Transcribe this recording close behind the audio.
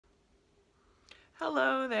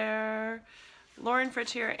Hello there, Lauren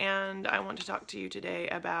Fritz here, and I want to talk to you today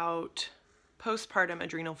about postpartum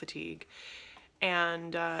adrenal fatigue.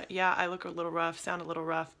 And yeah, I look a little rough, sound a little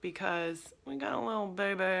rough because we got a little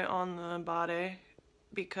baby on the body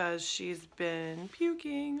because she's been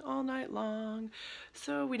puking all night long,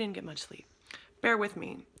 so we didn't get much sleep. Bear with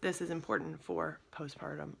me, this is important for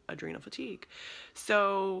postpartum adrenal fatigue.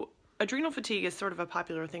 So adrenal fatigue is sort of a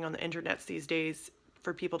popular thing on the internet these days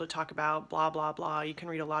for people to talk about, blah, blah, blah. You can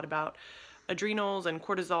read a lot about adrenals and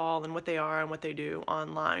cortisol and what they are and what they do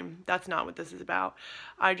online. That's not what this is about.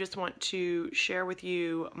 I just want to share with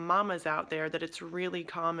you mamas out there that it's really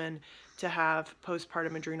common to have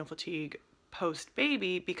postpartum adrenal fatigue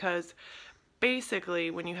post-baby because basically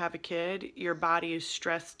when you have a kid, your body is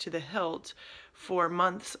stressed to the hilt for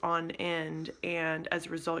months on end, and as a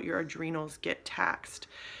result your adrenals get taxed.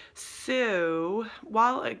 So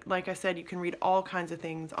while, like I said, you can read all kinds of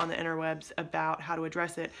things on the interwebs about how to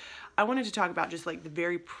address it, I wanted to talk about just like the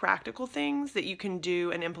very practical things that you can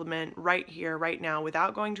do and implement right here, right now,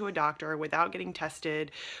 without going to a doctor, without getting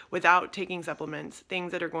tested, without taking supplements,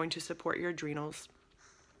 things that are going to support your adrenals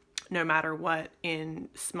no matter what, in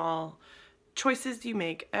small choices you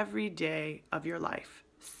make every day of your life.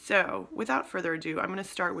 So without further ado, I'm going to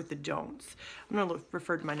start with the don'ts. I'm going to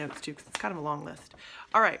refer to my notes too because it's kind of a long list.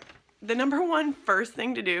 All right. The number one first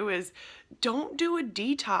thing to do is don't do a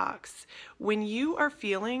detox. When you are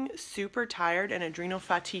feeling super tired and adrenal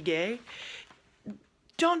fatigue,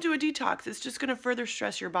 don't do a detox. It's just going to further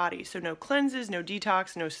stress your body. So no cleanses, no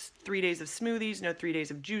detox, no 3 days of smoothies, no 3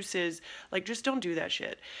 days of juices. Like, just don't do that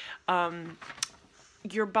shit.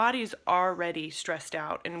 Your body's already stressed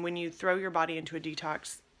out, and when you throw your body into a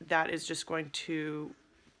detox, that is just going to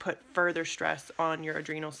put further stress on your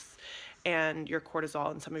adrenals and your cortisol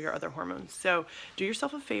and some of your other hormones. So do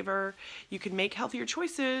yourself a favor. You can make healthier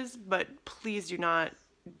choices, but please do not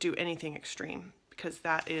do anything extreme, because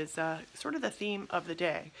that is sort of the theme of the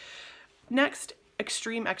day. Next,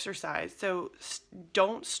 extreme exercise. So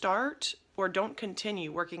don't start or don't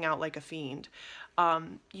continue working out like a fiend.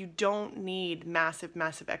 You don't need massive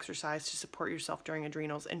exercise to support yourself during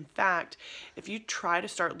adrenals. In fact, if you try to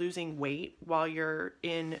start losing weight while you're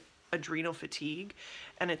in adrenal fatigue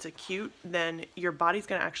and it's acute, then your body's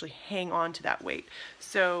going to actually hang on to that weight.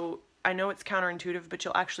 So I know it's counterintuitive, but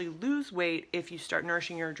you'll actually lose weight if you start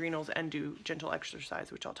nourishing your adrenals and do gentle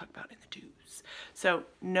exercise, which I'll talk about in the do's. So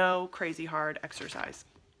no crazy hard exercise.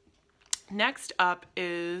 Next up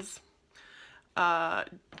is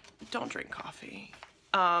don't drink coffee.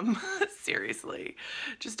 Seriously,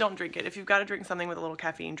 just don't drink it. If you've got to drink something with a little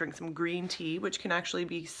caffeine, drink some green tea, which can actually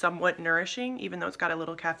be somewhat nourishing, even though it's got a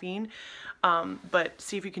little caffeine. But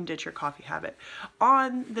see if you can ditch your coffee habit.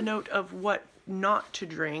 On the note of what not to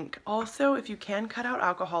drink, also, if you can, cut out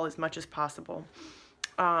alcohol as much as possible.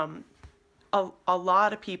 A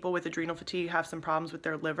lot of people with adrenal fatigue have some problems with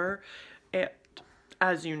their liver.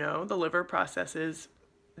 As you know, the liver processes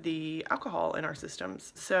the alcohol in our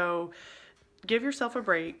systems. So give yourself a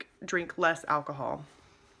break, drink less alcohol.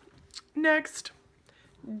 Next,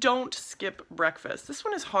 don't skip breakfast. This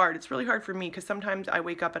one is hard. It's really hard for me because sometimes I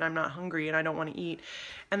wake up and I'm not hungry and I don't want to eat.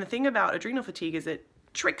 And the thing about adrenal fatigue is it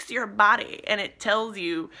tricks your body and it tells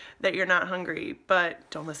you that you're not hungry, but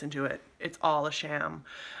don't listen to it. It's all a sham.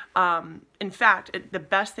 In fact, the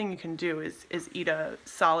best thing you can do is eat a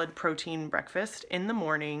solid protein breakfast in the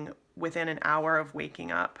morning within an hour of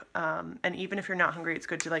waking up. And even if you're not hungry, it's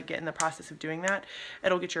good to like get in the process of doing that.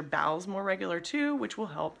 It'll get your bowels more regular too, which will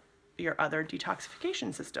help your other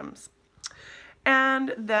detoxification systems.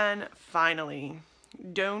 And then finally,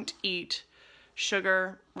 don't eat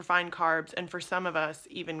sugar, refined carbs, and for some of us,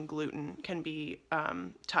 even gluten can be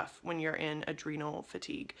tough when you're in adrenal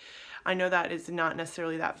fatigue. I know that is not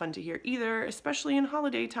necessarily that fun to hear either, especially in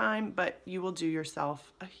holiday time, but you will do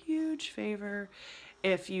yourself a huge favor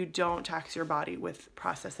if you don't tax your body with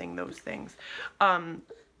processing those things.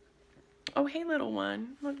 Oh, hey, little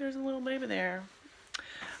one. Look, there's a little baby there.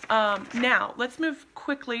 Now, let's move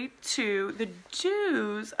quickly to the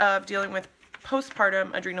do's of dealing with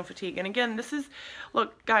postpartum adrenal fatigue. And again, this is,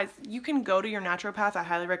 look, guys, you can go to your naturopath. I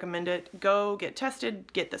highly recommend it. Go get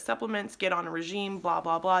tested, get the supplements, get on a regime, blah,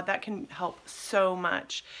 blah, blah. That can help so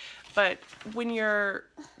much. But when you're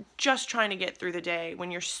just trying to get through the day,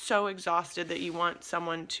 when you're so exhausted that you want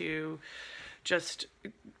someone to just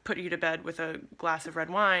put you to bed with a glass of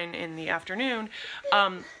red wine in the afternoon,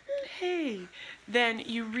 then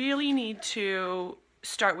you really need to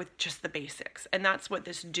start with just the basics. And that's what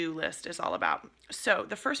this do list is all about. So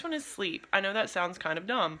the first one is sleep. I know that sounds kind of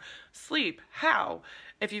dumb. Sleep. How?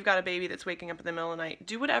 If you've got a baby that's waking up in the middle of the night,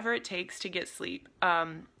 do whatever it takes to get sleep.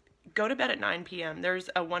 go to bed at 9 p.m. There's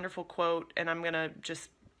a wonderful quote, and I'm going to just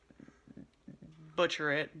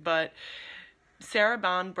butcher it, but Sarah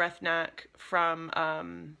Bond Brethnack from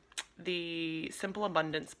the Simple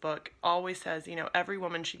Abundance book always says, you know, every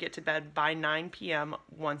woman should get to bed by 9 p.m.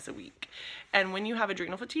 once a week. And when you have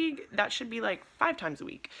adrenal fatigue, that should be like 5 times a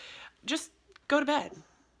week. Just go to bed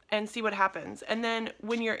and see what happens. And then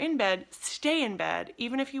when you're in bed, stay in bed,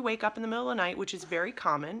 even if you wake up in the middle of the night, which is very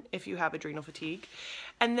common if you have adrenal fatigue.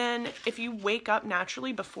 And then if you wake up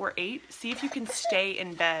naturally before 8, see if you can stay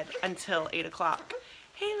in bed until 8 o'clock.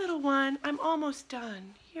 Hey, little one, I'm almost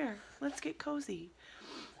done. Here, let's get cozy.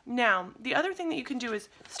 Now, the other thing that you can do is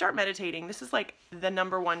start meditating. This is like the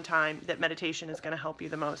 #1 time that meditation is going to help you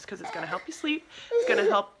the most, because it's going to help you sleep. It's going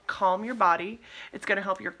to help calm your body. It's going to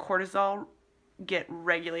help your cortisol get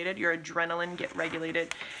regulated, your adrenaline get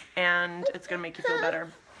regulated, and it's going to make you feel better.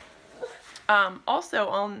 Also,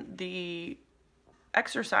 on the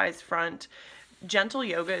exercise front, gentle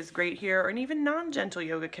yoga is great here, and even non-gentle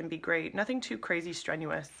yoga can be great. Nothing too crazy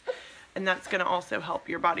strenuous. And that's going to also help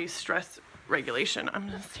your body's stress regulation. I'm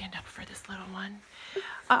going to stand up for this little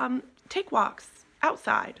one. Take walks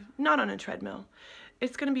outside, not on a treadmill.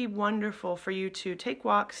 It's going to be wonderful for you to take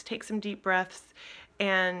walks, take some deep breaths,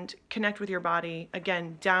 and connect with your body.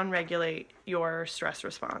 Again, down-regulate your stress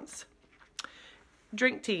response.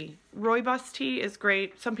 Drink tea. Rooibos tea is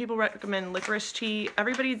great. Some people recommend licorice tea.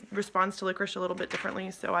 Everybody responds to licorice a little bit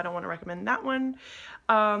differently, so I don't want to recommend that one.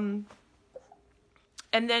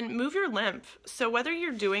 And then move your lymph. So whether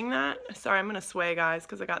you're doing that, sorry, I'm going to sway, guys,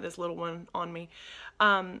 because I got this little one on me.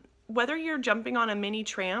 Whether you're jumping on a mini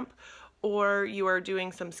tramp, or you are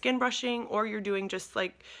doing some skin brushing, or you're doing just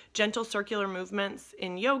like gentle circular movements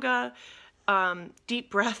in yoga,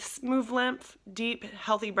 deep breaths move lymph, deep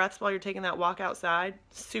healthy breaths while you're taking that walk outside,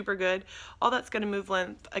 super good. All that's going to move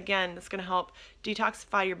lymph. Again, that's going to help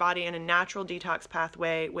detoxify your body in a natural detox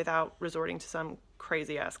pathway without resorting to some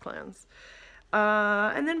crazy ass cleanse.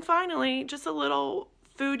 And then finally, just a little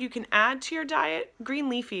food you can add to your diet,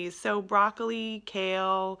 green leafies. So broccoli,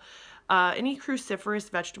 kale, any cruciferous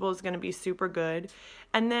vegetable is going to be super good.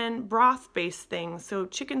 And then broth-based things, so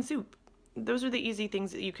chicken soup. Those are the easy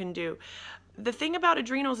things that you can do. The thing about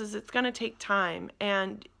adrenals is it's going to take time,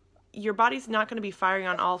 and your body's not going to be firing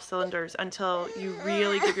on all cylinders until you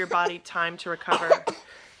really give your body time to recover.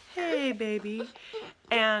 Hey, baby.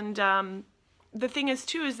 And the thing is,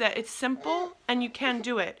 too, is that it's simple, and you can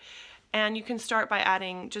do it. And you can start by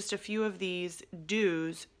adding just a few of these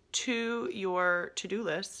do's to your to-do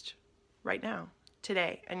list right now,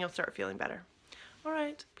 today, and you'll start feeling better. All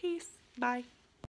right, peace. Bye.